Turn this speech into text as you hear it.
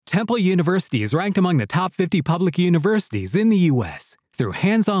Temple University is ranked among the top 50 public universities in the U.S. Through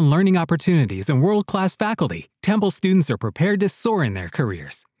hands-on learning opportunities and world-class faculty, Temple students are prepared to soar in their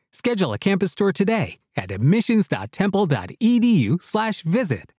careers. Schedule a campus tour today at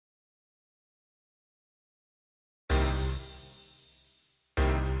admissions.temple.edu/visit.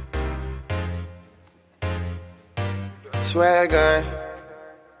 Swag on.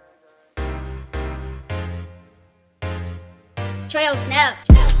 Trail snap.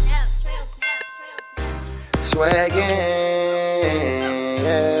 Swaggin',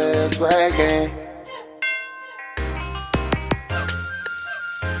 yeah, swaggin'.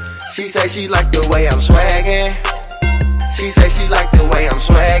 She say she like the way I'm swaggin'. She say she like the way I'm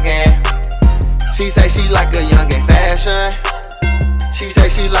swaggin'. She say she like a young in fashion. She say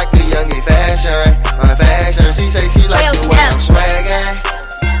she like the young in fashion. My fashion. She say she like the way I'm swaggin'.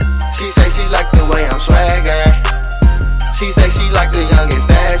 She say she like the way I'm swaggin'. She say she like the young in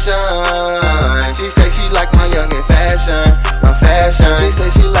fashion. She say she like my young in fashion. My fashion. She say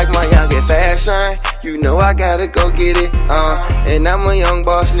she like my young in fashion. You know I gotta go get it, and I'm a young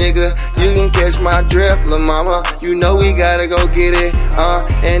boss nigga. You can catch my drip, lil' mama. You know we gotta go get it,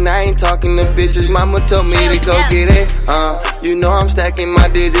 and I ain't talking to bitches. Mama told me to go get it, you know I'm stacking my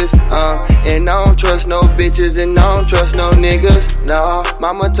digits, and I don't trust no bitches, and I don't trust no niggas. No,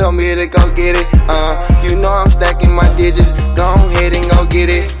 mama told me to go get it, you know I'm stacking my digits. Go ahead and go get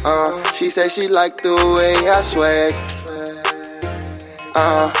it, she said she like the way I swag,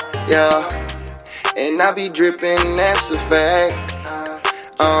 yeah. And I be drippin', that's a fact.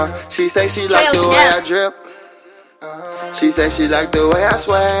 She say she like the way I drip. She say she like the way I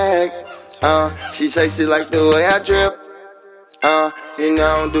swag. She say she like the way I drip. You know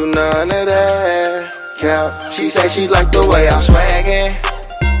I don't do none of that. Cap. She say she like the way I'm swaggin'.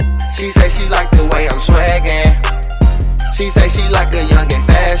 She say she like the way I'm swaggin'. She say she like a young in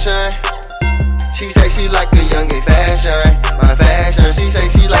fashion. She say she like a young in fashion. My fashion. She say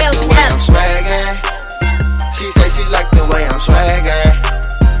she like the way I'm swaggin'. She say she like the way I'm swaggin'.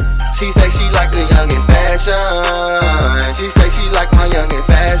 She say she like a young in fashion. She say she like my young in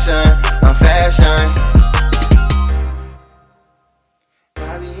fashion. My fashion.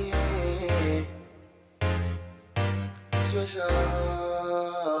 Bobby, switch up,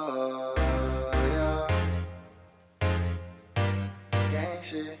 yeah. Gang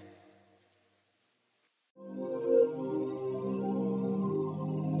shit.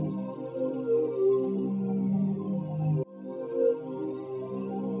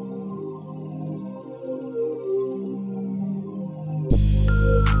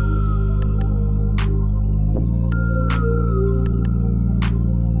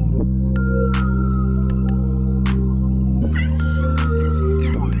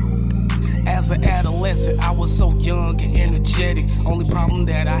 As an adolescent, I was so young and energetic. Only problem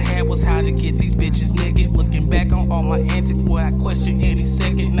that I had was how to get these bitches naked. Looking back on all my antics, would I question any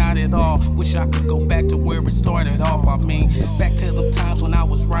second? Not at all. Wish I could go back to where it started off. I mean, back to them times when I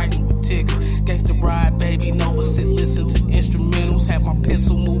was writing with Tigger. Gangsta ride, baby, Nova, sit, listen to instrumentals. Have my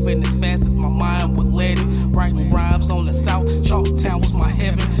pencil moving as fast as my mind would let it. Writing rhymes on the south, Chalktown was my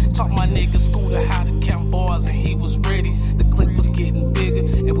heaven. Taught my nigga Scooter how to count bars and he was ready. The clip was getting bigger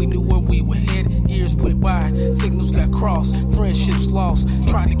and we knew where we were headed. Years went by, signals got crossed, friendships lost.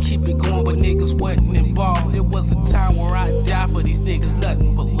 Tried to keep it going, but niggas wasn't involved. It was a time where I'd die for these niggas,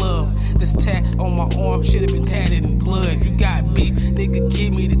 nothing but love. This tat on my arm should have been tatted in blood. You got beef, nigga,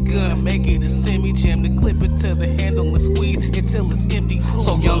 give me the gun. Make it a semi-jam, the clip it to the handle and squeeze until it's empty.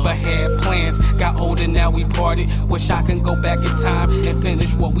 So young but had plans, got older, now we parted. Wish I can go back in time and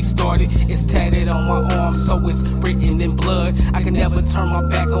finish what we started. It's tatted on my arm, so it's written in blood. I can never turn my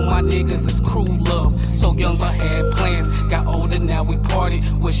back on my niggas, it's cruel love. So young but had plans, got older, now we parted.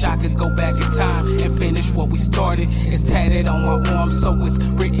 Wish I could go back in time and finish what we started. It's tatted on my arm, so it's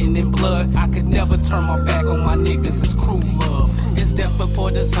written in blood. I could never turn my back on my niggas, it's cruel love. It's death before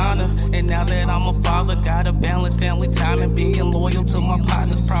dishonor, and now that I'm a father, gotta balance family time and being loyal to my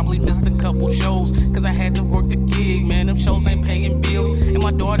partners. Probably missed a couple shows, cause I had to work the gig. Man, them shows ain't paying bills, and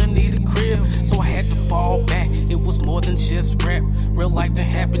my daughter need a crib, so I had to fall back. It was more than just rap. Real life that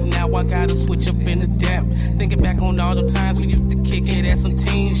happened, now I gotta switch up and adapt. Thinking back on all the times we used to kick it at some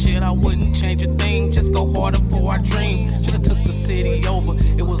teen shit, I wouldn't change a thing, just go harder for our dream. Should've took the city over,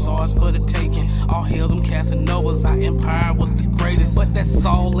 it was ours for the taking. All hail them Casanovas, our empire was the greatest. But that's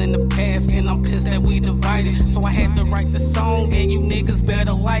all in the past, and I'm pissed that we divided. So I had to write the song, and you niggas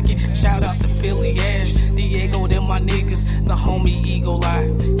better like it. Shout out to Philly Ash, Diego, them my niggas, the homie Eagle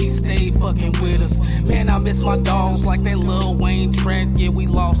Eye, he stayed fucking with us. Man, I miss my dogs like that Lil Wayne track. Yeah, we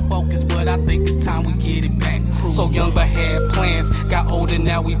lost focus, but I think it's time we get it back. So young but had plans, got older,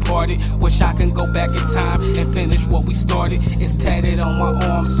 now we parted. Wish I can go back in time and finish what we started. It's tatted on my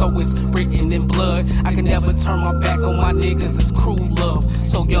arm, so it's written in blood. I can never turn my back on my niggas, it's cruel love.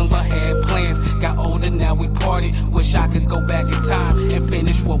 So young but had plans, got older, now we parted. Wish I could go back in time and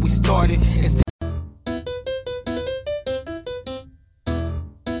finish what we started. It's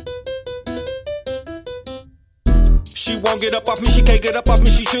She won't get up off me, she can't get up off me,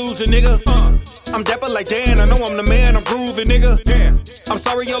 she choosing, nigga. I'm dapper like Dan, I know I'm the man, I'm grooving, nigga. I'm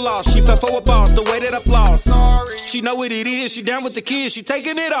sorry you're lost, she fell for a boss, the way that I floss. She know what it is, she down with the kids, she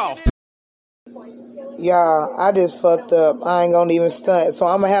taking it off. Y'all, I just fucked up. I ain't gonna even stunt, so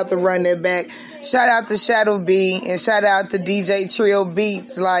I'm gonna have to run that back. Shout out to Shadow B and shout out to DJ Trio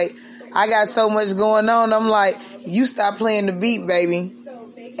Beats. Like, I got so much going on, I'm like, you stop playing the beat, baby.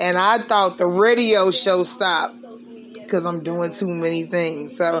 And I thought the radio show stopped because I'm doing too many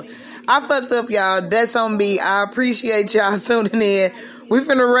things. So I fucked up, y'all. That's on me. I appreciate y'all tuning in. We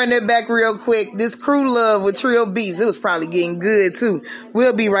finna run that back real quick. This Crew Love with Trio Beats. It was probably getting good too.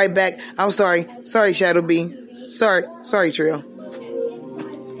 We'll be right back. I'm sorry. Sorry, Shadow B. Sorry, Trio.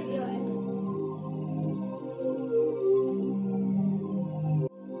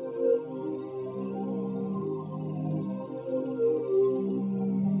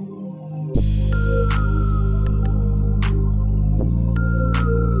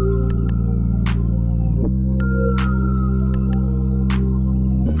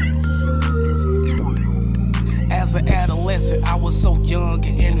 As an adolescent, I was so young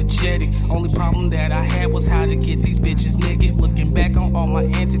and energetic. Only problem that I had was how to get these bitches naked. Looking back on all my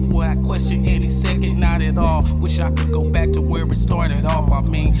antics, would I question any second? Not at all. Wish I could go back to where it started off. I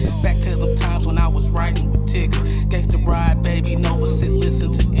mean, back to the times when I was writing with Tigger. Gangsta ride, baby, Nova, sit,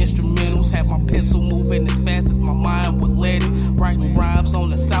 listen to instrumentals. Have my pencil moving as fast as my mind would let it. Writing rhymes on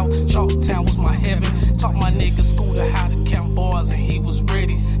the south, Chalktown was my heaven. Taught my nigga Scooter how to count bars and he was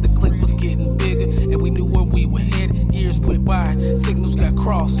ready. The clique was getting bigger and we knew where we were headed. Years went by, signals got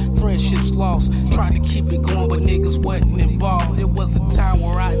crossed, friendships lost. Tried to keep it going, but niggas wasn't involved. There was a time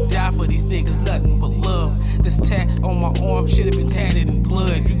where I'd die for these niggas, nothing but love. This tat on my arm should have been tatted in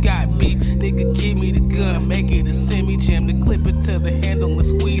blood. You got beef, nigga, give me the gun, make it a semi-jam, the clip it to the handle and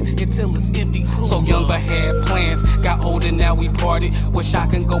squeeze until it's empty. So young but had plans, got older, now we parted. Wish I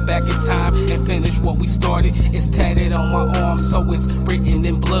can go back in time and finish what we started. It's tatted on my arm, so it's written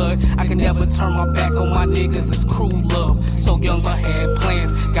in blood. I can never turn my back on my niggas, it's cruel love. So young but had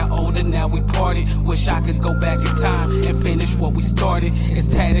plans, got older, now we parted. Wish I could go back in time and finish what we started. It's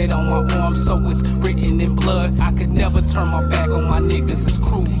tatted on my arm, so it's written in blood. I could never turn my back on my niggas, it's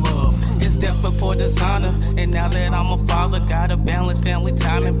cruel love. It's death before dishonor, and now that I'm a father, gotta balance family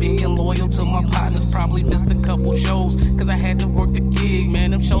time and being loyal to my partners. Probably missed a couple shows, cause I had to work the gig.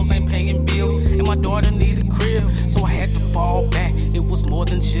 Man, them shows ain't paying bills, and my daughter need a crib, so I had to fall back. It was more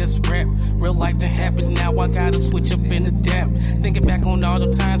than just rap. Real life that happened, now I gotta switch up and adapt. Thinking back on all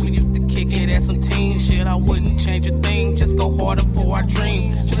the times we used to kick it at some teen shit, I wouldn't change a thing, just go harder for our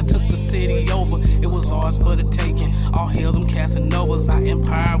dream. Should've took the city over, it was ours for the taking. All hail them Casanovas, our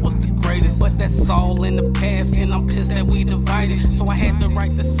empire was the greatest. But that's all in the past, and I'm pissed that we divided. So I had to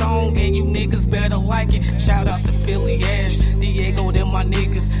write the song, and you niggas better like it. Shout out to Philly Ash, Diego, them my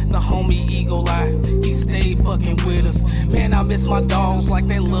niggas, the homie Eagle Eye, he stayed fucking with us. Man, I miss my dogs like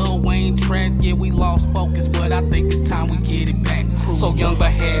that Lil Wayne track. Yeah, we lost focus, but I think it's time we get it back. So young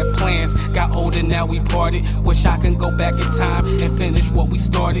but had plans, got older, now we parted. Wish I can go back in time and finish what we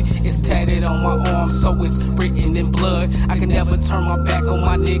started. It's tatted on my arm, so it's written in blood. I can never turn my back on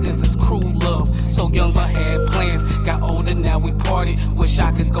my niggas, it's cruel love. So young but had plans, got older, now we parted. Wish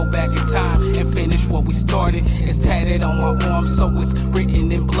I could go back in time and finish what we started. It's tatted on my arm, so it's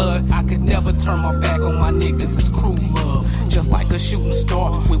written in blood. I could never turn my back on my niggas, it's cruel love. Just like a shooting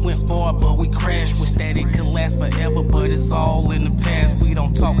star, we went far but we crashed. Wish that it could last forever, but it's all in the past. We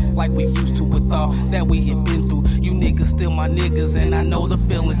don't talk like we used to with all that we had been through. You niggas still my niggas, and I know the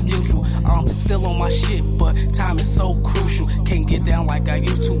feeling's mutual. I'm still on my shit, but time is so crucial. Can't get down like I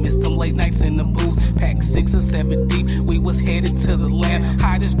used to, miss them late nights in the booth. Pack 6 or 7 deep, we was headed to the lab.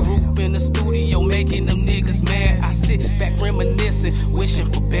 Hottest group in the studio, making them niggas mad. I sit back reminiscing, wishing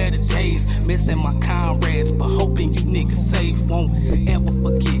for better days. Missing my comrades, but hoping you niggas safe. Won't ever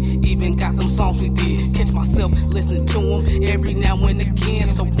forget even got them songs we did. Catch myself listening to them every now and again.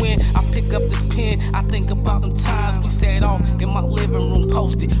 So when I pick up this pen, I think about them times we sat off in my living room,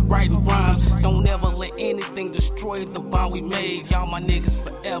 posted, writing rhymes. Don't ever let anything destroy the bond we made. Y'all my niggas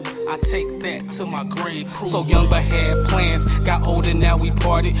forever, I take that to my grave. So young but had plans, got older, now we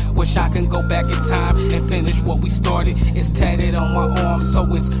parted. Wish I can go back in time and finish what we started. It's tatted on my arm, so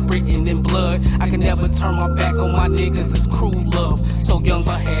it's written in blood. I can never turn my back on my niggas, it's cruel love. So young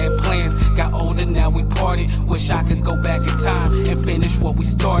but had plans, got older, now we parted. Wish I could go back in time and finish what we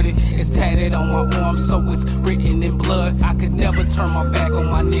started. It's tatted on my arm, so it's written in blood. I could never turn my back on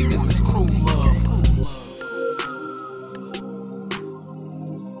my niggas, it's cruel love.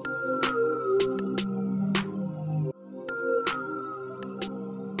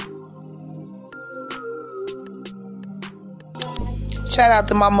 Shout out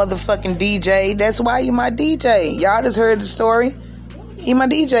to my motherfucking DJ. That's why he my DJ. Y'all just heard the story. He my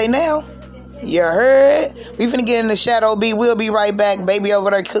DJ now. You heard? We finna get in the Shadow B. We'll be right back. Baby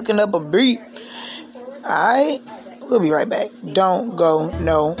over there cooking up a beat. Alright? We'll be right back. Don't go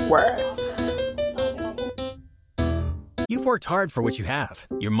nowhere. You've worked hard for what you have.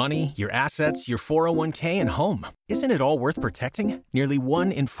 Your money, your assets, your 401k, and home. Isn't it all worth protecting? Nearly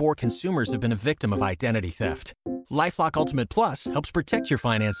 1 in 4 consumers have been a victim of identity theft. LifeLock Ultimate Plus helps protect your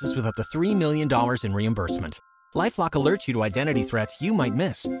finances with up to $3 million in reimbursement. LifeLock alerts you to identity threats you might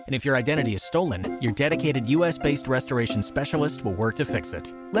miss. And if your identity is stolen, your dedicated U.S.-based restoration specialist will work to fix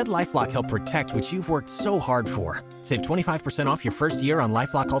it. Let LifeLock help protect what you've worked so hard for. Save 25% off your first year on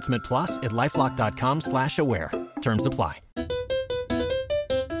LifeLock Ultimate Plus at LifeLock.com/aware. Terms apply.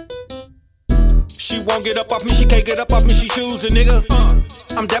 She won't get up off me, she can't get up off me, she choosing, nigga.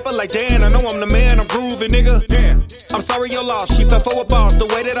 I'm dapper like Dan, I know I'm the man, I'm grooving, nigga. I'm sorry you're lost, she fell for a boss, the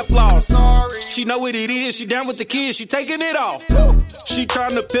way that I floss. She know what it is, she down with the kids, she taking it off. She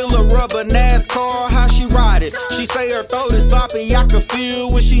tryna peel a rubber NASCAR, how she ride it. She say her throat is sloppy, I can feel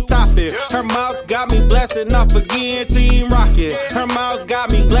when she top it. Her mouth got me blessing off again, Team Rocket. Her mouth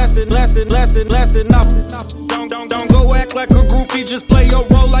got me blessing off. Don't go act like a groupie, just play your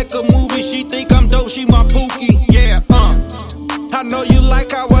role like a movie. She think I'm dope, she my pookie, yeah, I know you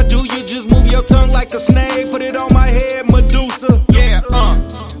like how I do, you just move your tongue like a snake, put it on my head, Medusa, yeah,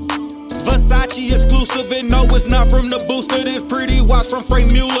 Versace exclusive, and no, it's not from the booster, this pretty watch from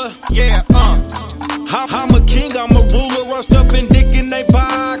Frank Mueller, yeah, I'm a king, I'm a ruler, I'm stuffing dick in they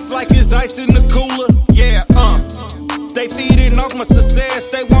box like it's ice in the cooler, yeah, they feeding off my success,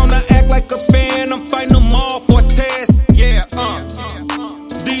 they wanna act like a fan, I'm fighting them all for a test, yeah,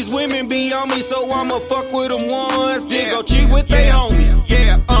 These women be on me, so I'ma fuck with them ones. Then go cheat with they homies.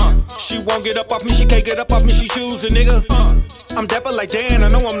 Yeah, She won't get up off me, she can't get up off me, she choosing, nigga. I'm dapper like Dan, I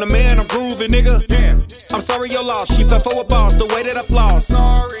know I'm the man, I'm grooving, nigga. I'm sorry you're lost, she fell for a boss, the way that I floss.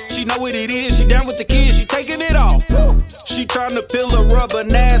 She know what it is, she down with the kids, she taking it off. She tryna peel a rubber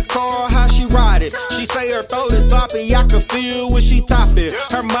NASCAR, how she ride it. She say her throat is sloppy, I can feel when she top it.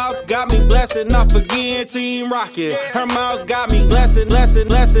 Her mouth got me blessing off again, Team Rocket. Her mouth got me blessing off.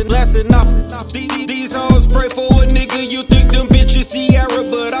 These hoes pray for a nigga, you think them bitches Sierra,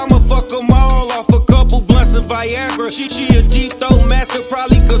 but I'ma fuck them all off a couple blunts of Viagra. She a deep throat master,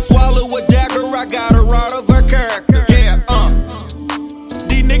 probably could swallow a dagger. I got her out of her character, yeah,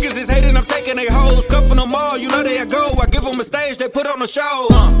 These niggas is hating, I'm taking they hoes, cuffing them all, you know they go. I give them a stage, they put on a show,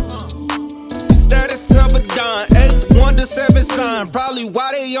 Status of a dime, 8 1 to 7 sign, probably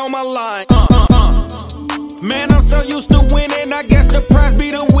why they on my line, Man, I'm so used to winning, I guess the prize be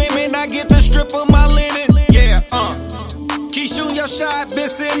the women, I get the strip of my linen, yeah, Keep shooting your shot, Ben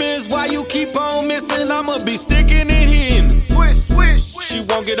Simmons, why you keep on missing, I'ma be sticking it in. Swish. She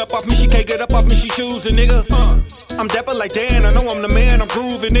won't get up off me, she can't get up off me, she choosing, nigga. I'm dapper like Dan, I know I'm the man, I'm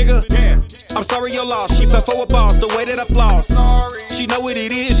grooving, nigga. I'm sorry you're lost, she fell for a boss, the way that I floss. She know what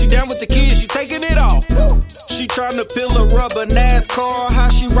it is, she down with the kids, she taking it off. She tryna peel a rubber NASCAR, how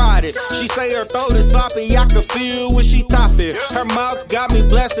she ride it. She say her throat is sloppy, I can feel when she top it. Her mouth got me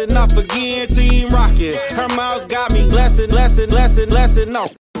blessing off again, Team Rocket. Her mouth got me blessing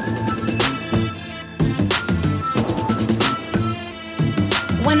off.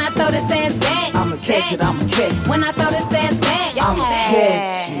 When I throw this ass back, I'ma catch it. When I throw this ass back, I'ma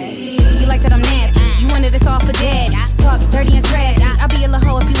catch it. You like that I'm nasty, you wanted this all for daddy. Talk dirty and trashy, I'll be a little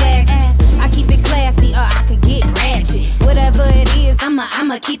hoe if you ask me. I keep it classy, or I could get ratchet. Whatever it is,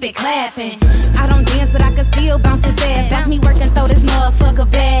 I'ma keep it clapping. I don't dance, but I can still bounce this ass. Watch me work and throw this motherfucker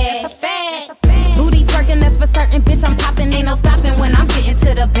back. That's a fact. Booty twerking, that's for certain, bitch, I'm popping. Ain't no stopping when I'm getting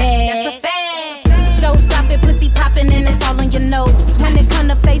to the bag. That's a fact. Show stopping, pussy popping, and it's all on your nose. When it come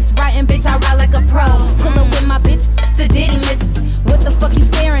to face writing, bitch, I ride like a pro. Pull up with my bitches to Diddy misses. What the fuck you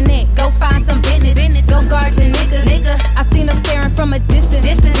staring at?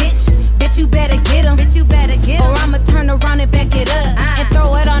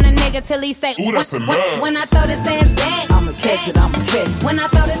 nigga till he say, ooh, that's enough. When I throw this ass back, I'ma catch it, I'ma catch it. when I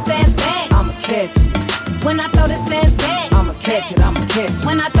throw this ass back, I'ma catch it. when I throw this ass back, I'ma catch it, I'ma catch it.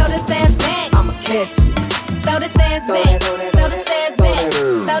 when I throw this ass back, I'ma catch it. throw this ass back, throw this ass back,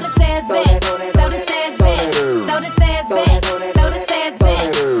 throw this ass back, throw this ass back, throw this ass back, throw this ass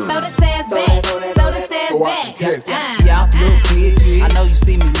back, throw this ass back, throw this ass back. Y'all look bitch, I know you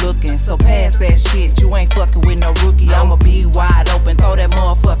see me looking, so pass that shit. You ain't fucking with no rookie. I'ma be wide open, throw that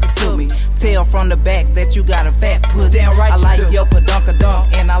motherfucker to me. Tell from the back that you got a fat pussy. Damn right I like your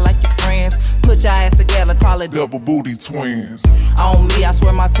padunk and I like your friends. Put your ass together, call it double booty twins. On me, I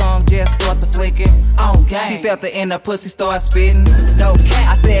swear my tongue just start to flicking. On game, she felt it in her pussy, start spitting. No cap,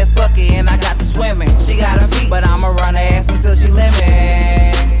 I said fuck it and I got to swimming. She got a beat, but I'ma run her ass until she limit.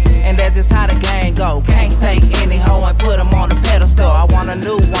 And that's just how the game go. Can't take any hoe and put them on the pedestal. I want a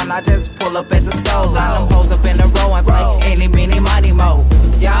new one, I just pull up at the store. Line them hoes up in the row and play any, mini, money, mo.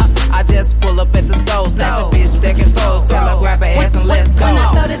 Yeah, I just pull up at the store. Snatch a bitch that can throw. Tell her grab her ass and let's go. When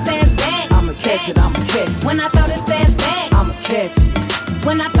I throw this ass back, I'ma catch it, I'ma catch it. when I throw this ass back, I'ma catch it.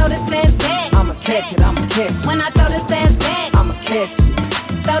 when I throw this ass back, I'ma catch it, I'ma catch it. when I throw this ass back, I'ma catch it.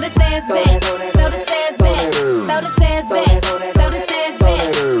 throw this ass back, throw this ass back, throw this ass back, throw this ass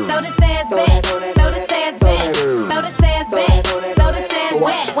back, throw this ass back, throw this ass back, throw this ass back, throw this ass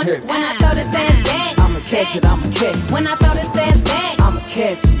back. When I throw this ass back, I'ma catch it, I'ma catch it. when I throw this ass back, I'ma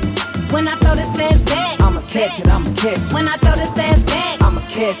catch it. when I throw this ass back, I'ma catch it, I'ma catch it. when I throw this ass back, I'ma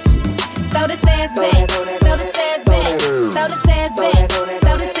catch it. throw this ass back, throw this ass back, throw this ass back,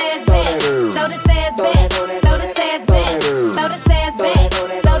 throw this ass back, throw this ass back, throw this ass back, throw this ass back,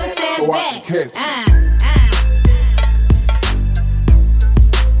 throw this ass back. Catch it.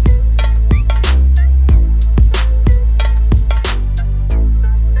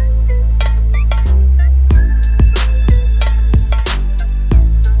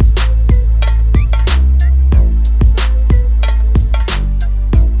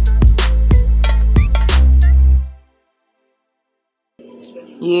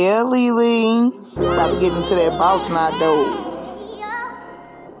 Yeah, Lily. About to get into that boss knot though.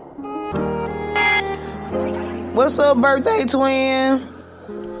 What's up, birthday twin?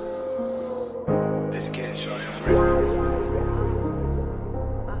 This kid, shorty,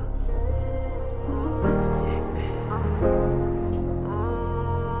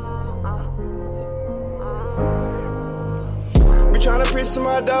 We tryna preach to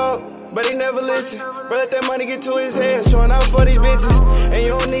my dog, but he never listen. But let that money get to his head, showing out for these bitches. And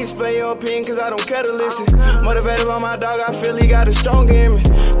you don't need to explain your opinion, cause I don't care to listen. Motivated by my dog, I feel he got a strong in me.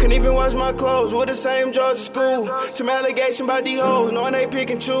 Couldn't even wash my clothes with the same drawers at school. To my allegation by these hoes, knowing they pick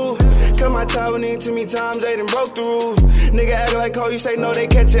and choose. Cut my child when too many times, they done broke the rules. Nigga act like ho, you say no, they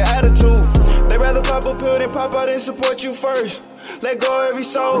catch your attitude. They rather pop a pill than pop out and support you first. Let go of every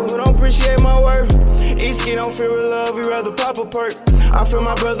soul who don't appreciate my worth. Each ski don't feel with love, we rather pop a perk. I feel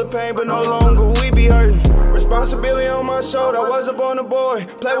my brother pain, but no longer we be hurting. Responsibility on my shoulder, I was up on the board.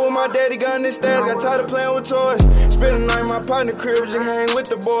 Play with my daddy, gun and stats, got tired of playing with toys. Spend the night in my partner crib, just hang with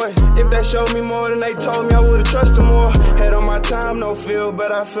the boys. If that showed me more than they told me, I would've trusted more. Head on my time, no feel,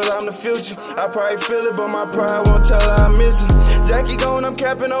 but I feel I'm the future. I probably feel it, but my pride won't tell her I miss it. Jackie gone, I'm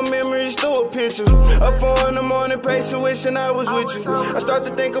capping on memories through a picture. Up 4 in the morning, pacing, wishing I was with you. I start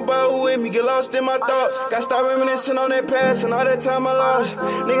to think about who with me, get lost in my thoughts. Got start reminiscing on that past and all that time I lost.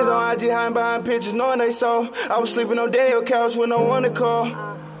 Niggas on IG hiding behind pictures, knowing they saw. I was sleeping on Dale couch with no one to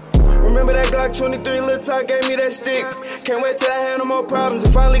call. Remember that Glock 23, Lil Talk gave me that stick. Can't wait till I handle more problems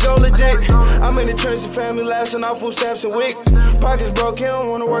and finally go legit. I'm in the trenches, family lasting off food stamps and wick. Pockets broke, he don't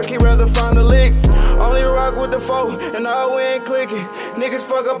wanna work, he rather find a lick. Only rock with the foe, and all we ain't clicking. Niggas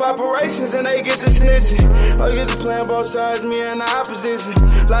fuck up operations and they get to snitching. Oh, you get to playing both sides, me and the opposition.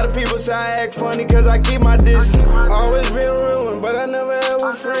 A lot of people say I act funny cause I keep my distance. Always been ruined, but I never had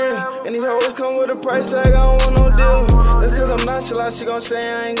a friend. And these hoes come with a price tag, I don't want no deal. That's cause I'm nonchalant, she gon' say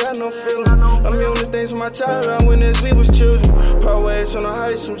I ain't got no feeling. I'm immune to things from my childhood, when as we was children. Part ways on the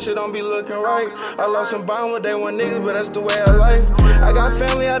height, some shit don't be looking right. I lost some bond with they one niggas, but that's the way I like. I got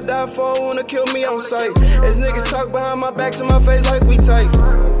family I die for, wanna kill me on sight. As niggas talk behind my backs in my face like we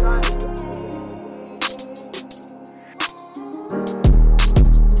tight.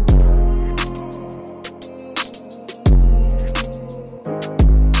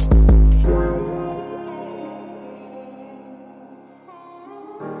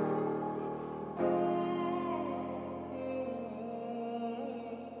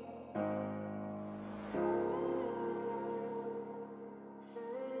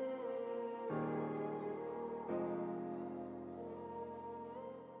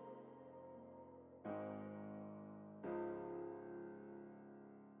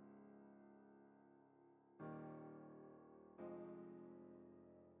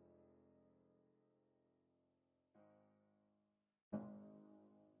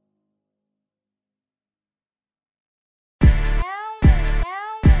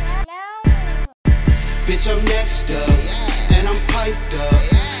 Bitch, I'm next up, and I'm piped up.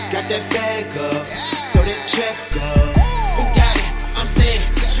 Got that bag up, so that check up. Who got it? I'm saying,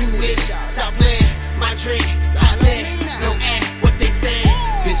 you with it. Stop playing my dreams. I said, don't act what they say.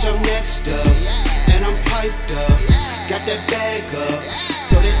 Bitch, I'm next up, and I'm piped up. Got that bag up,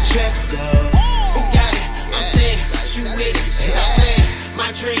 so that check up. Who got it? I'm saying, you with it. Stop playing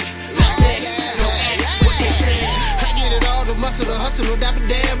my dreams. I said, don't act what they say. I get it all, the muscle, the hustle, no dapper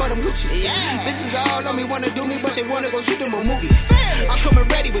damn, but I'm Gucci. Bitches all on me, wanna do me, but they wanna go shoot them a movie. I'm coming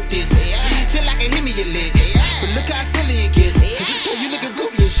ready with this. Feel like it hit me a lick, but look how silly it gets. You looking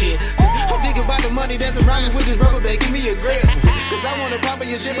goofy and shit. I'm thinking about the money that's around me with this rubber band. Give me a grip, cause I wanna pop in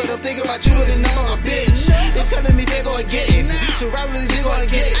your shit, but I'm thinking about you and the number of my bitch. They telling me they go and get it, so I really did go and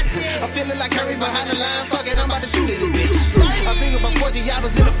get it. I'm feeling like Curry behind the line. Fuck it, I'm about to shoot it, this bitch. I think about 40 y'all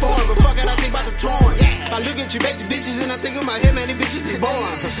in the form, but fuck it, I think about the torn. I look at you basic bitches and I think of my head, man, these bitches is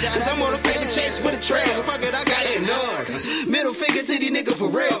born. Cause I'm on a paper chase with a trail. Fuck it, I got it ignored. Middle finger to these niggas for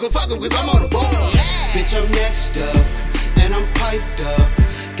real, cause fuck it, cause I'm on the board. Bitch, I'm next up, and I'm piped up.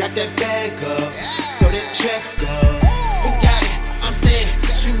 Got that bag up, so that check up. Who got it? I'm saying,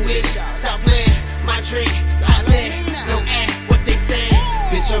 you with it. Stop playing my dreams. I said, don't act what they say.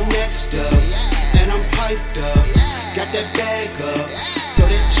 Bitch, I'm next up, and I'm piped up. Got that bag up, so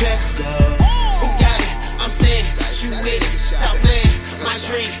that check up. Who got it? I'm saying, you with it. Stop playing my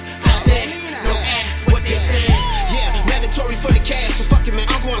dreams. I said, don't act what they say. Yeah, mandatory for the cash, so fuck it, man,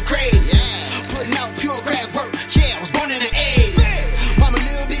 I'm going crazy. Putting out pure crack work. Yeah, I was born in the 80s. Mama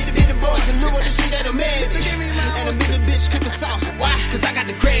little bitty boys and little on the street that I'm mad. And a minute bitch cook the sauce. Why? Cause I got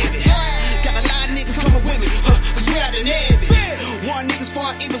the gravy. Got a lot of niggas coming with me, cause we out the Navy. One niggas before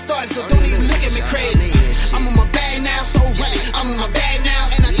I even started, so don't even look at me crazy. I'm on my bag now, so running. I'm on my bag now,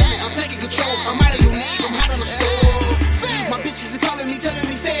 and I'm taking control. I'm out of your league, I'm hot on the stove. My bitches are calling me, telling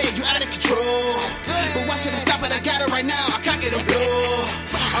me, Fed, you out of control. But why should I stop it? I got it right now, I can't get a blow.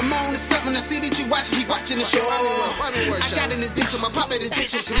 I'm on to something, I see that you watching, keep watching the show. I got in this bitch, I'm a pop at this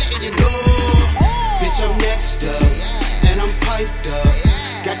bitch, and letting you know. Bitch, I'm next up, and I'm piped up.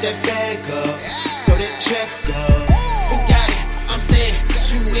 Got that bag up, so that check up. Who got it? I'm saying,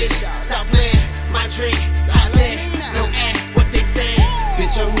 you with it. Stop playing my dreams. I said, don't act what they say.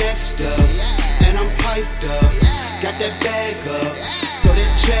 Bitch, I'm next up, and I'm piped up. Got that bag up, so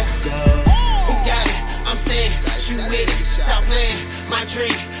that check up. Who got it? I'm saying, you with it. Stop playing my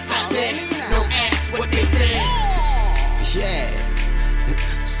dreams. I said, don't act what they say. Yeah,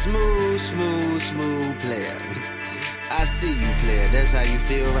 smooth player. I see you, player. That's how you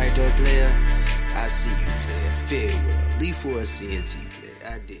feel right there, player. I see you, player. Fair world. Leave for a CNT,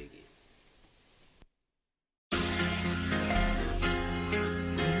 player. I dig it.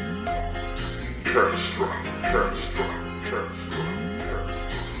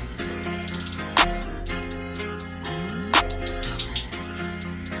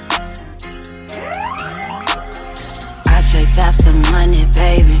 I chase after money,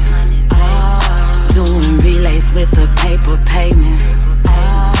 baby. Doing relays with the paper payment.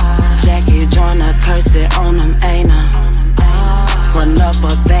 Jackie joiner, curse it on them, ain't I? Run up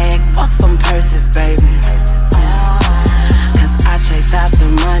a bag, fuck some purses, baby. Cause I chase after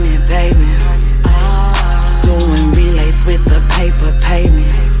money, baby. Doing relays with the paper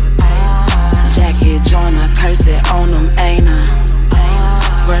payment. Jackie joiner, curse it on them, ain't I?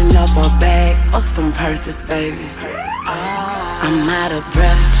 Run up a bag, fuck some purses, baby. I'm out of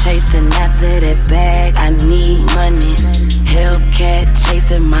breath, chasing after that bag. I need money. Hellcat,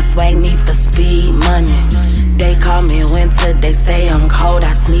 chasing my swag, need for speed money. They call me winter, they say I'm cold,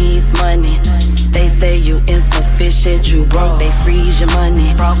 I sneeze money. They say you insufficient, you broke, they freeze your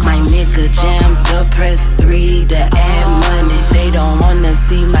money. My nigga jammed the press 3 to add money. They don't wanna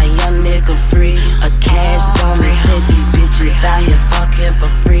see my young nigga free. A cash dummy, said these bitches out here fucking for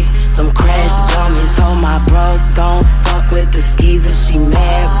free. Some crash dummies, told my bro don't fuck with the skeezers, she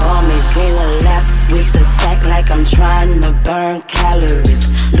mad bummies. Gain a laps with the sack like I'm trying to burn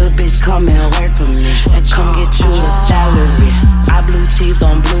calories. Little bitch come and work for me, come get you a salary. I blue cheese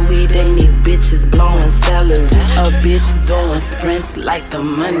on blue weed and these bitches blowing celery. A bitch doing sprints like the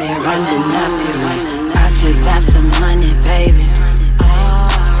money running after me. I chase after money, baby.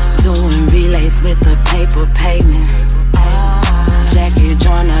 Doing relays with the paper payment. Jackie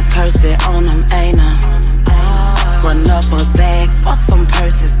joiner, curse it on them, ain't I? Run up a bag, fuck some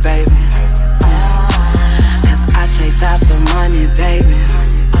purses, baby. Cause I chase after money, baby.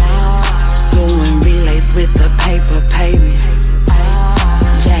 Doing relays with the paper payment.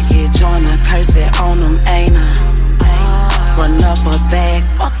 Jackie joiner, curse it on them, ain't I? Run up a bag,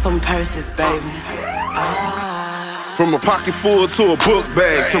 fuck some purses, baby. From a pocket full to a book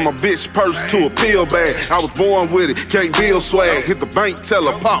bag, to my bitch purse to a pill bag. I was born with it, can't deal swag. Hit the bank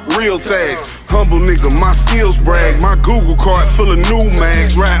teller, pop real tags. Humble nigga, my skills brag. My Google card full of new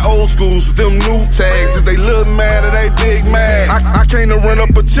mags. Ride old schools, them new tags. If they look mad or they big mad, I came to run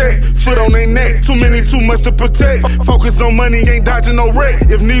up a check. Foot on their neck, too many, too much to protect. Focus on money, ain't dodging no wreck.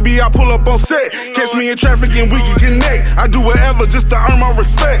 If need be, I pull up on set. Catch me in traffic and we can connect. I do whatever just to earn my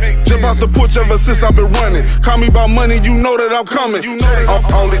respect. Jump out the porch ever since I've been running. Call me about money, you know that I'm coming. I'm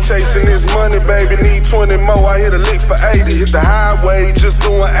only chasing this money, baby. Need 20 more, I hit a lick for 80. Hit the highway, just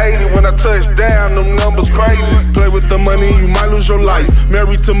doing 80. When I touch down, them numbers crazy. Play with the money, you might lose your life.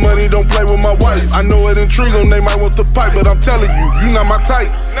 Married to money, don't play with my wife. I know it intrigue them, they might want the pipe, but I'm telling you, you not my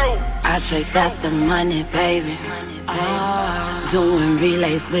type. No. I chase after money, baby. Doing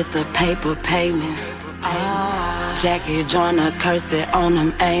relays with the paper payment. Jackie Joyner, curse it on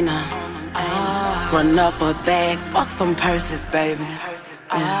them, ain't I? Run up a bag, fuck some purses, baby.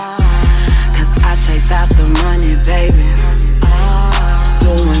 Yeah. Cause I chase after money, baby.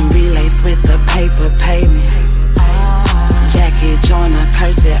 Doing relays with the paper payment. Jackie Joyner,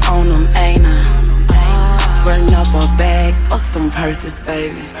 curse it on them, ain't I? Run up a bag, fuck some purses,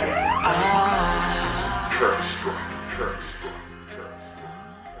 baby.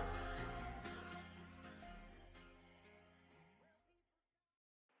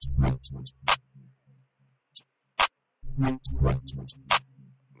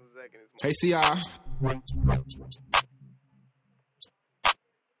 Hey, CR.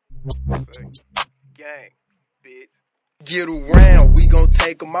 Gang, bitch. Get around, we gon'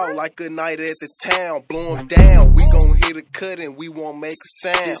 take them out like a night at the town. Blow them down, we gon' hit a cut and we won't make a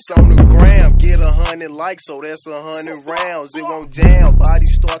sound. It's on the gram, get 100 likes, so that's 100 rounds. It won't jam, body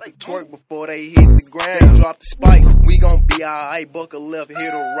start to twerk before they hit the ground. They drop the spikes, we gon' be alright. Buck a left, hit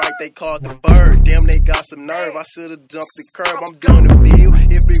a right, they caught the bird. Damn, they got some nerve, I should've jumped the curb. I'm doing the bill,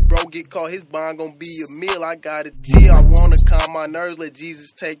 if big bro get caught, his bond gon' be a meal. I got a chill, I wanna calm my nerves, let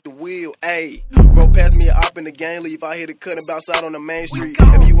Jesus take the wheel. Ayy, bro, pass me a op in the game, leave out here to cut and bounce out on the main street.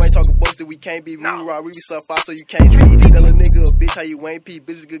 If you ain't talking bucks, then we can't be rude. We be stuff out so you can't see. Tell a nigga a bitch how you ain't pee.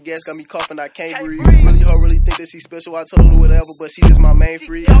 Bitch is good gas, got me coughing, I can't breathe. Really think that she special, I told her whatever, but she just my main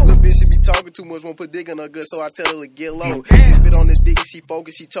freak. Little bitch, she be talking too much, won't put dick in her good, so I tell her to get low. She spit on the dick and she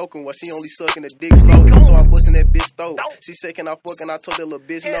focus, she choking while she only sucking the dick slow. So I bustin' that bitch throat. She second I fucking, I told that little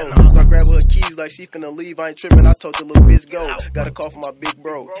bitch no. Start grabbing her keys like she finna leave, I ain't tripping, I told the little bitch go. Got a call from my big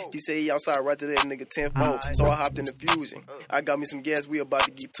bro, he said he outside right to that nigga 10-4. So I hopped in the Fusion, I got me some gas, we about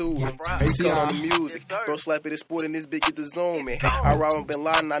to get to it. Hey, cut on the music, bro slap it, it's sport and this bitch get the zoom in. I ride with Bin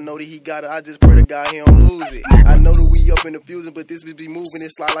Laden, I know that he got it, I just pray to God he don't lose it. I know that we up in the Fusion, but this bitch be moving,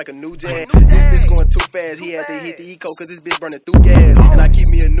 it slide like a new jag. This bitch going too fast, he had to hit the eco, cause this bitch burning through gas. And I keep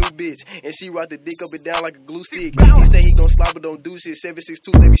me a new bitch, and she rock the dick up and down like a glue stick. He say he gon' slide but don't do shit,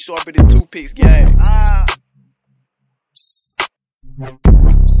 762, they be sharper than toothpicks, gang.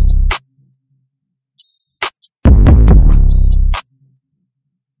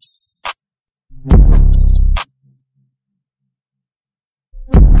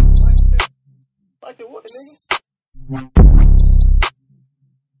 Like the what, nigga?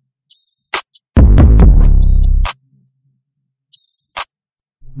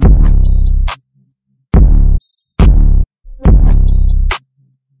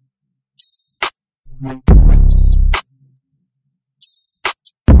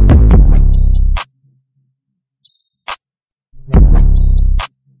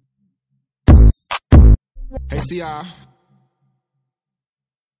 Hey, CR.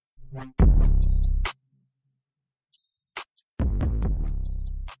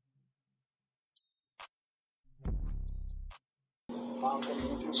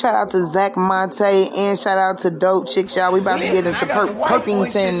 Shout out to Zach Monte and shout out to Dope Chicks, y'all. We about to get into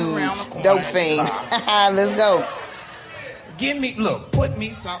Perpington Dope Fiend. Let's go. Put me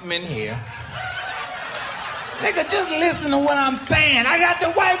something in here. Nigga, just listen to what I'm saying. I got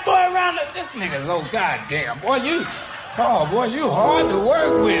the white boy around this nigga's, oh goddamn. Boy, you hard to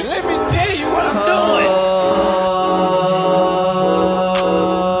work with. Let me tell you what I'm doing.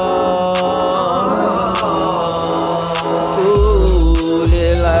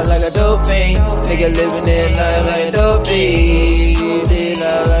 Live life like a dope fiend. Nigga living their life like a dope fiend. Live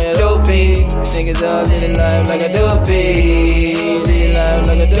life like a dope fiend. Niggas all living life like a dope fiend. Live life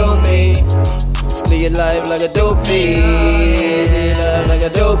like a dope fiend. Live your life like a dope fiend. Live life like a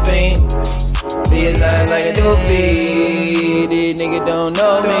dope fiend. Live your life like a dope fiend. These niggas don't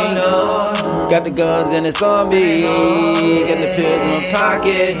know me. Got the guns and it's on me. Got the pills in my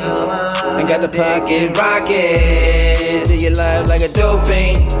pocket. And got the pocket rocket. Live your life like a dope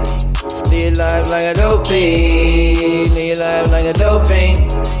fiend. Live life like a dopey. Live life like a dopey.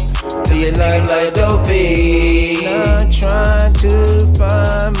 Live life like a dopey. I'm trying to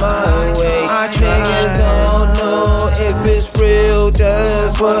find my way. Niggas don't know if it's real,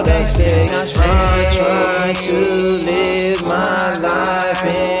 that's what they say. I'm trying to live my life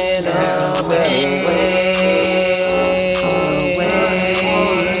in a better way.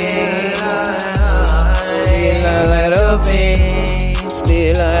 Live life like a dopey.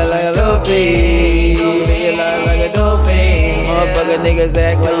 Live life like a dopey. Live life like a dopey. Motherfucker niggas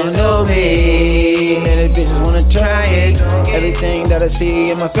act like you know me. Many bitches wanna try it. Everything that I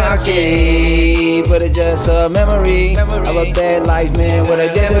see in my pocket, but it's just a memory of a bad life, man, what I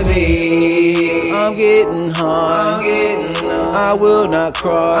never be. I'm getting hard. I will not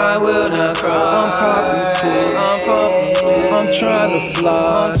cry. I'm popping cool. I'm trying to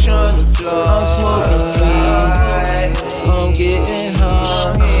fly. I'm smoking weed. I'm getting high.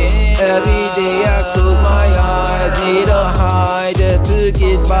 Every day I close my eyes, need a high just to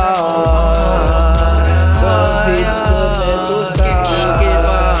get by. Some people commit suicide to get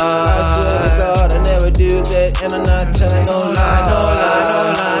by. I swear to God I never do that, and I'm not telling no lie.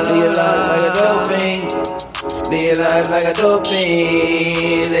 Live life like a dopey. Live life like a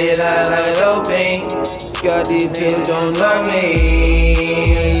dopey. Live life like a dopey. God, these pills don't love me.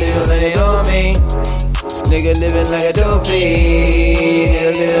 Live like a dopey. Nigga living like a dopey.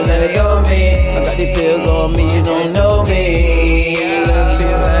 Nigga living like a dopey. I got these pills on me, you don't know me. I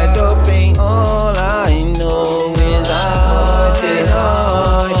feel like dopey. All I know is I did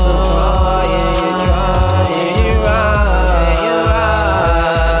hard. So hard, yeah, you're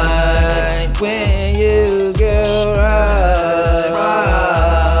right. When you go right.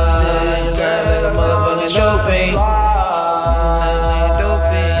 Like a motherfucking dopey.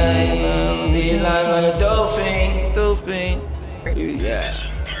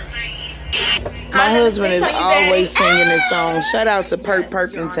 My husband is always singing this song. Shout out to Perk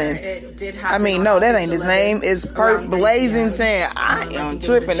Perkington. I mean, no, that ain't his name. It's Perk Blazington. I am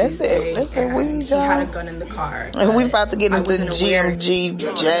tripping. That's it. That's it. Weed, y'all. Had a gun in the car. And we about to get into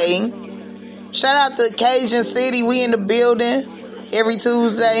GMGJ. Shout out to Cajun City. We in the building every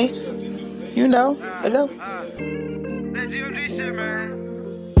Tuesday. You know. Hello. That GMG shit, man.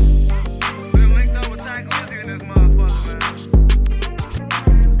 Been linked up with Taco in this motherfucker, man.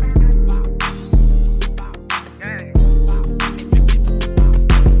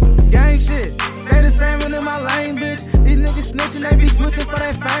 Gang shit, they the same in my lane, bitch. These niggas snitching, they be switching for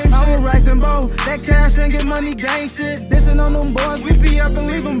that fame. I was Rice and Bow, that cash and get money, gang shit. Dissing on them boys, we be up and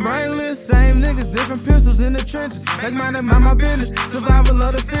leave them brainless. Same niggas, different pistols in the trenches. Make mine and mind my business, survival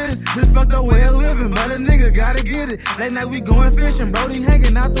of the fittest. This fucked up way of living, but a nigga gotta get it. Late night we going fishing, Brody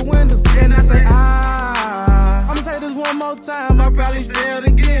hanging out the window. And I say, I'ma say this one more time, I probably say it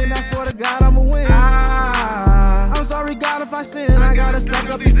again. I swear to God, I'ma win. I'm sorry, God, if I sin. I gotta stack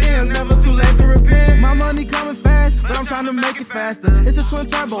up these ends, never too late to repent. My money coming fast, but I'm trying to make it faster. It's a twin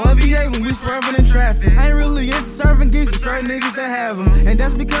turbo LVA when we swerving in traffic. I ain't really into serving geeks, but certain niggas that have them. And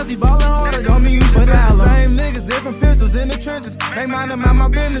that's because he ballin' harder, don't mean you should foul him. Same niggas, different pistols in the trenches. Make mine and mind my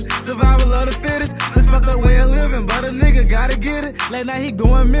business, survival of the fittest. This fucked up way of living, but a nigga gotta get it. Late night he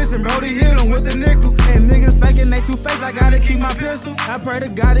going missing, Brody hit him with the nickel. And niggas faking, they too fake, I gotta keep my pistol. I pray to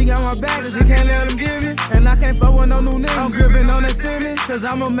God he got my back, cause he can't let him give me. And I can't fuck with no new nigga. I'm gripping on that semi, cause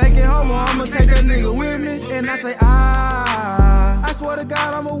I'ma make it home or I'ma take that nigga with me. And I say, I swear to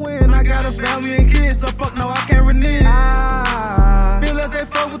God I'ma win. I got a family and kids, so fuck no, I can't renege. Feel like they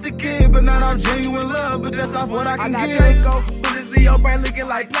fuck with the kid, but not off genuine love, but that's off what I can give. I got Draco, but this Leo brain looking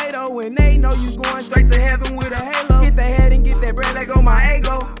like Play-Doh, and they know you going straight to heaven with a halo. Get the head and get that bread, let go my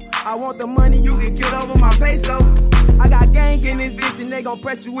ego. I want the money, you get killed over my peso. I got gang in this bitch and they gon'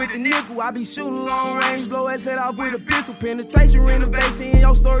 press you with the nickel. I be shooting long range, blow his head off with a pistol. Penetration, renovation, in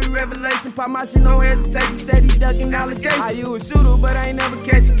your story, revelation. Pop my shit, no hesitation, steady ducking allegations. How you a shooter, but I ain't never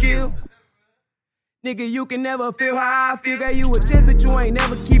catch a kill. Nigga, you can never feel how I feel. Got you a chance, but you ain't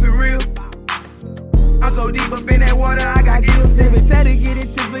never keep it real. I'm so deep up in that water, I got gills. Living tatted, getting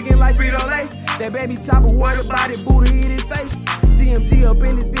tips looking like Frito-Lay. That baby chopper, water body, Buddha hit his face. GMG up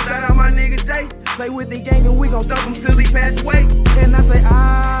in this bitch, shout out my nigga Jay. Play with the gang and we gon' stomp him till he pass away. And I say,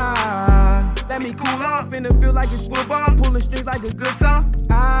 let me cool off. Finna feel like it's football, pulling strings like a guitar.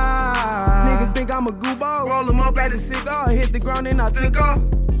 Niggas think I'm a goofball, roll them up at the cigar, hit the ground and I took off.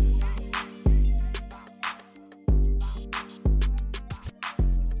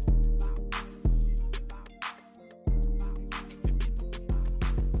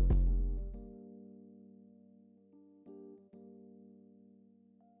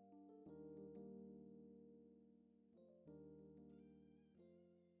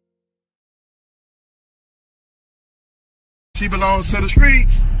 She belongs to the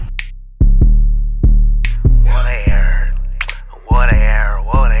streets. Whatever,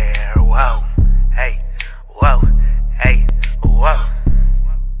 whoa, hey, whoa.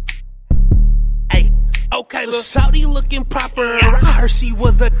 Hey, okay, look, shawty looking proper. I heard she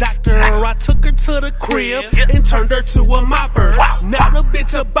was a doctor. I took her to the crib and turned her to a mopper. Now the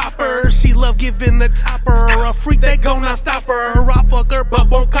bitch a bopper. She love giving the topper. A freak that gon' not stop her. I fuck her but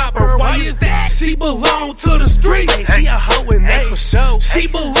won't cop her. Why is that? She belong to the streets. She a hoe and that's for sure. She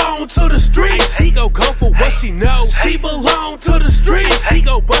belong to the streets. She go for what she knows. She belong to the streets. She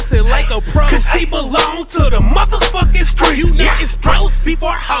go bust it like a pro. Cause she belong to the motherfucking streets. You know it's pros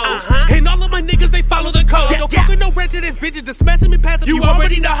before hoes. And all of my niggas, they follow the code. Don't fuck with no wretched ass bitches. Just smash them and pass them. You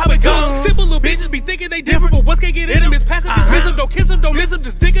already know how it goes. Simple little bitches be thinking they different, but what's gonna get in them is passive, dismiss them. Don't kiss them, don't miss them.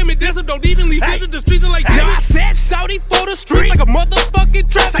 Just dick them and diss them. Don't even leave visit the streets like that. I said shouty for the streets like a motherfucking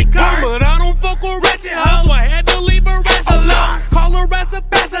traffic car. But I don't fuck with ratchet hoes, so I had to leave her ass alone. Call her ass a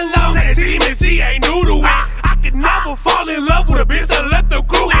pass alone. That team and she ain't new to it. I could never fall in love with a bitch that let the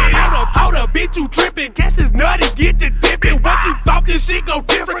crew in. Hold up, bitch, you trippin'. Catch this nut and get the dippin'. What you thought this shit go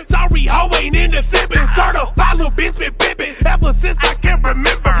different? Sorry, hoe ain't in the sippin'. Certified little bitch been pimpin'. Ever since I can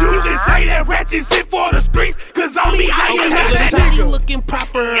remember. You just say that ratchet shit for the streets. Cause on me, I ain't that nigga. Looking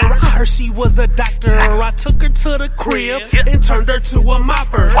proper. I heard she was a doctor. I took her to the crib and turned her to a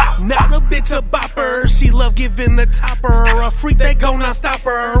mopper. Now the bitch a bopper. She love giving the topper. A freak that gon' not stop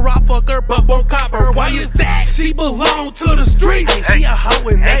her. I fuck her but won't cop her. Why is that? She belong to the streets. She a hoe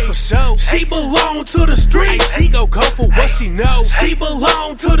and that's for sure. She belong to the streets. She go for what she knows. She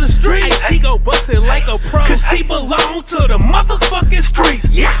belong to the streets. She go bust it like a pro. Cause she belong to the motherfucking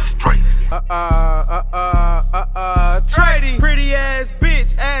streets. Yeah. Tradie, pretty ass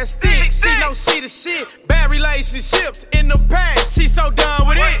bitch, ass thick. She know she the shit. Bad relationships in the past. She so done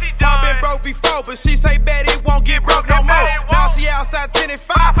with it. I've been broke before, but she say bet it won't get broke no more. Now she outside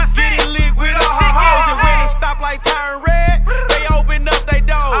 10-5, getting lit with all her hoes. And when the stoplight turn red, they open up they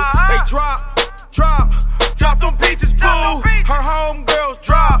doors. They drop them peaches, boo. Her homegirls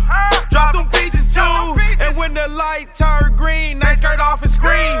drop them peaches too. And when the light turn green, they skirt off and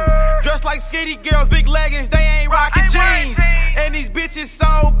scream. Dressed like skinny girls, big leggings, they ain't rocking jeans. And these bitches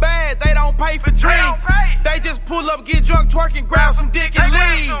so bad, they don't pay for drinks. They just pull up, get drunk, twerk and grab some dick and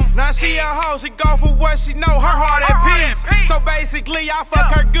leave. Now she a hoe, she go for what she know, her heart at peace. So basically, I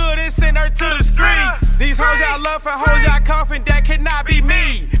fuck her good and send her to the streets. These hoes y'all love for hoes y'all cuffin', that cannot be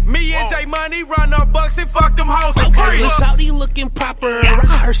me. Me and J Money run up bucks and fuck them hoes for free. Shawty looking proper.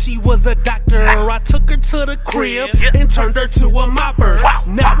 I heard she was a doctor. I took her to the crib and turned her to a mopper.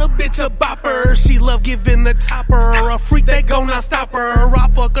 Now the bitch a bopper. She love giving the topper. A freak that gon' not stop her. I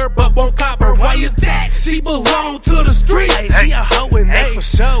fuck her but won't cop her. Why is that? She belong to the streets. She a hoe and that's for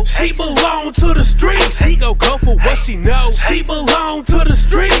sure. She belong to the streets. She go for what she knows. She belong to the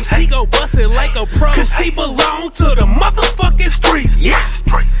streets. She go bust it like a pro. Cause she belong to the motherfucking streets. Yeah.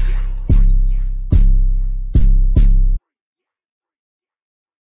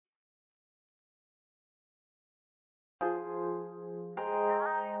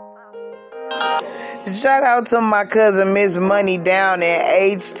 Shout out to my cousin Miss Money down in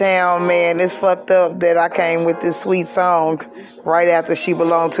H-Town, man. It's fucked up that I came with this sweet song right after she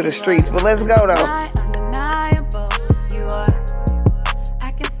belonged to the streets. But let's go though.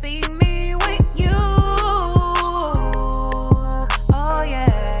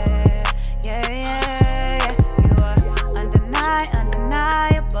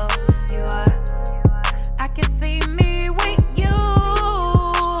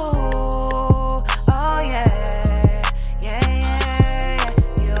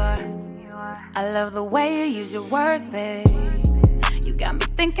 I love the way you use your words, babe. You got me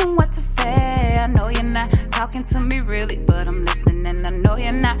thinking what to say. I know you're not talking to me really, but I'm listening. And I know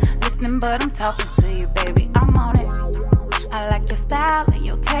you're not listening, but I'm talking to you, baby. I'm on it. I like your style and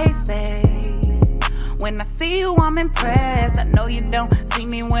your taste, babe. When I see you, I'm impressed. I know you don't see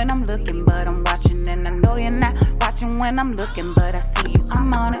me when I'm looking, but I'm watching. And I know you're not watching when I'm looking, but I see you,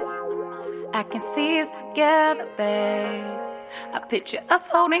 I'm on it. I can see us together, babe. I picture us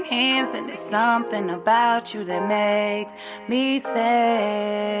holding hands, and there's something about you that makes me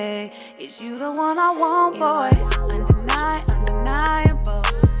say, is you the one I want, boy? Undeniable,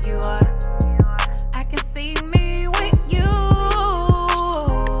 you are. I can see me with you.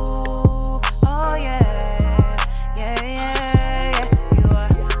 Oh yeah, yeah, yeah. You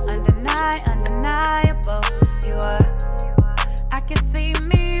are undeniable, you are. I can see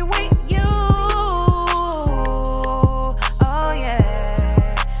me with you.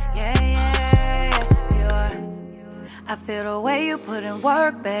 I feel the way you put in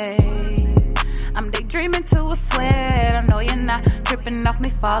work, babe. I'm the dreaming to a sweat. I know you're not tripping off me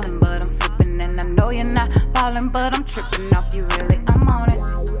falling, but I'm slipping. And I know you're not falling, but I'm tripping off you really. I'm on it.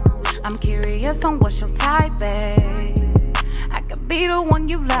 I'm curious on what's your type, babe. I could be the one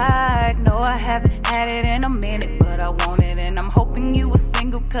you like. No, I haven't had it in a minute, but I want it. And I'm hoping you were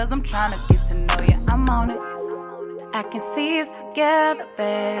single, cause I'm trying to get to know you. I'm on it. I can see us together,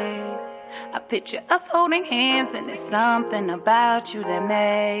 babe. I picture us holding hands, and there's something about you that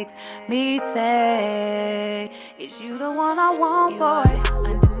makes me say, is you the one I want, boy?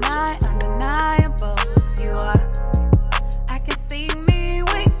 Undeniable, you are. I can see me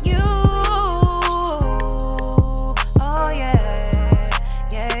with you. Oh yeah,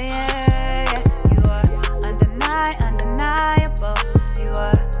 yeah, yeah, yeah. You are undeniable, you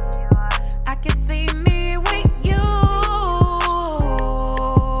are. I can see me with you.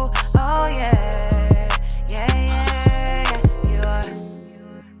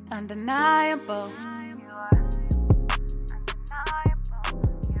 Undeniable.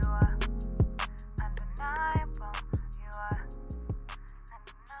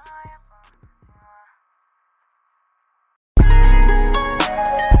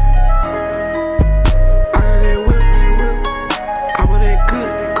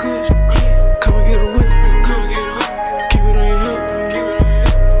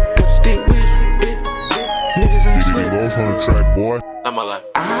 On the track, boy.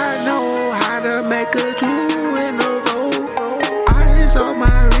 I know how to make a